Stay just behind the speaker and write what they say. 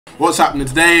what's happening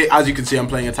today? As you can see, I'm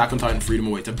playing Attack on Titan Freedom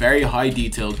Away. It's a very high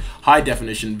detailed, high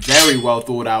definition, very well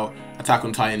thought out Attack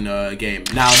on Titan game.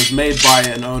 Now, it's made by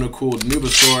an owner called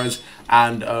Nubasaurus,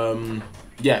 and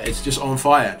yeah, it's just on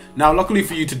fire. Now, luckily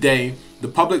for you today, the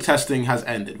public testing has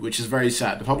ended, which is very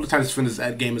sad. The public testing for this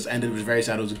game has ended, which is very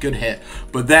sad. It was a good hit.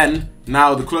 But then,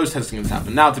 now the closed testing has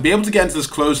happened. Now, to be able to get into this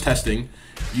closed testing,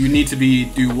 you need to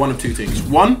do one of two things.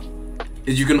 One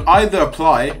is you can either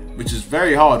apply, which is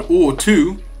very hard, or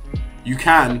two, you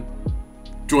can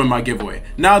join my giveaway.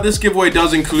 Now, this giveaway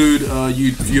does include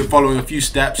you following a few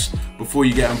steps before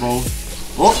you get involved.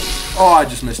 Oh, I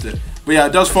just missed it. But yeah,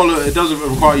 it does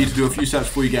require you to do a few steps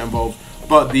before you get involved.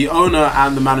 But the owner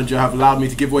and the manager have allowed me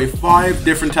to give away 5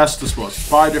 different tester spots,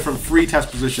 5 different free test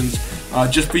positions,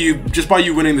 just by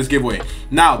you winning this giveaway.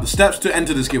 Now, the steps to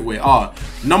enter this giveaway are: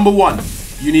 number 1,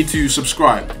 you need to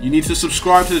subscribe. You need to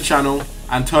subscribe to the channel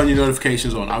and turn your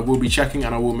notifications on. I will be checking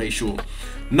and I will make sure.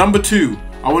 Number 2,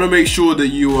 I want to make sure that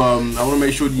you follow my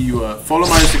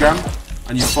Instagram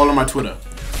and you follow my Twitter.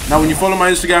 Now, when you follow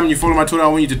my Instagram and you follow my Twitter, I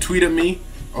want you to tweet at me.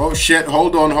 Oh shit,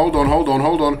 hold on. I'm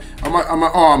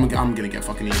gonna get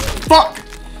fucking emailed. Fuck!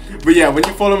 But yeah, when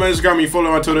you follow my Instagram and you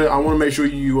follow my Twitter, I want to make sure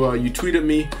you tweet at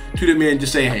me and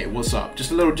just say, hey, what's up?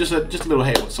 Just a little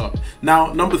hey, what's up?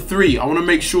 Now, number 3, I want to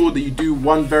make sure that you do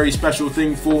one very special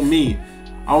thing for me.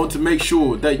 I want to make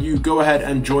sure that you go ahead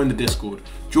and join the Discord.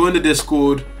 Join the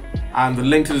Discord, and the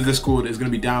link to the Discord is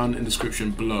going to be down in the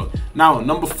description below. Now,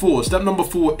 number 4, step number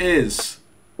 4 is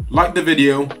like the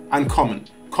video and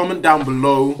comment. Comment down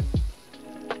below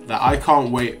that I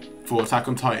can't wait for Attack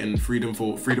on Titan Freedom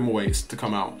Awaits to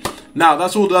come out. Now,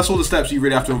 that's all the steps you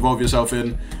really have to involve yourself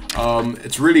in.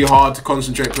 It's really hard to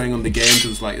concentrate playing on the game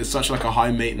because it's such like a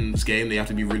high maintenance game that you have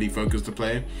to be really focused to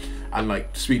play and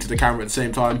like speak to the camera at the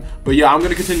same time. But yeah, I'm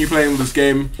gonna continue playing with this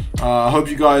game. I hope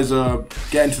you guys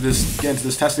get into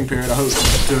this testing period. I hope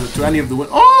to any of the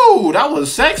oh, that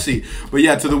was sexy. But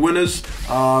yeah, to the winners,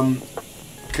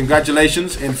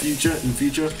 congratulations in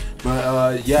future.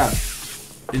 But yeah,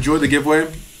 enjoy the giveaway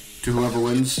to whoever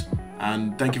wins,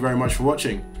 and thank you very much for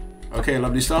watching. Okay,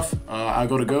 lovely stuff. I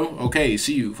gotta go. Okay,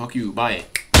 see you. Fuck you. Bye.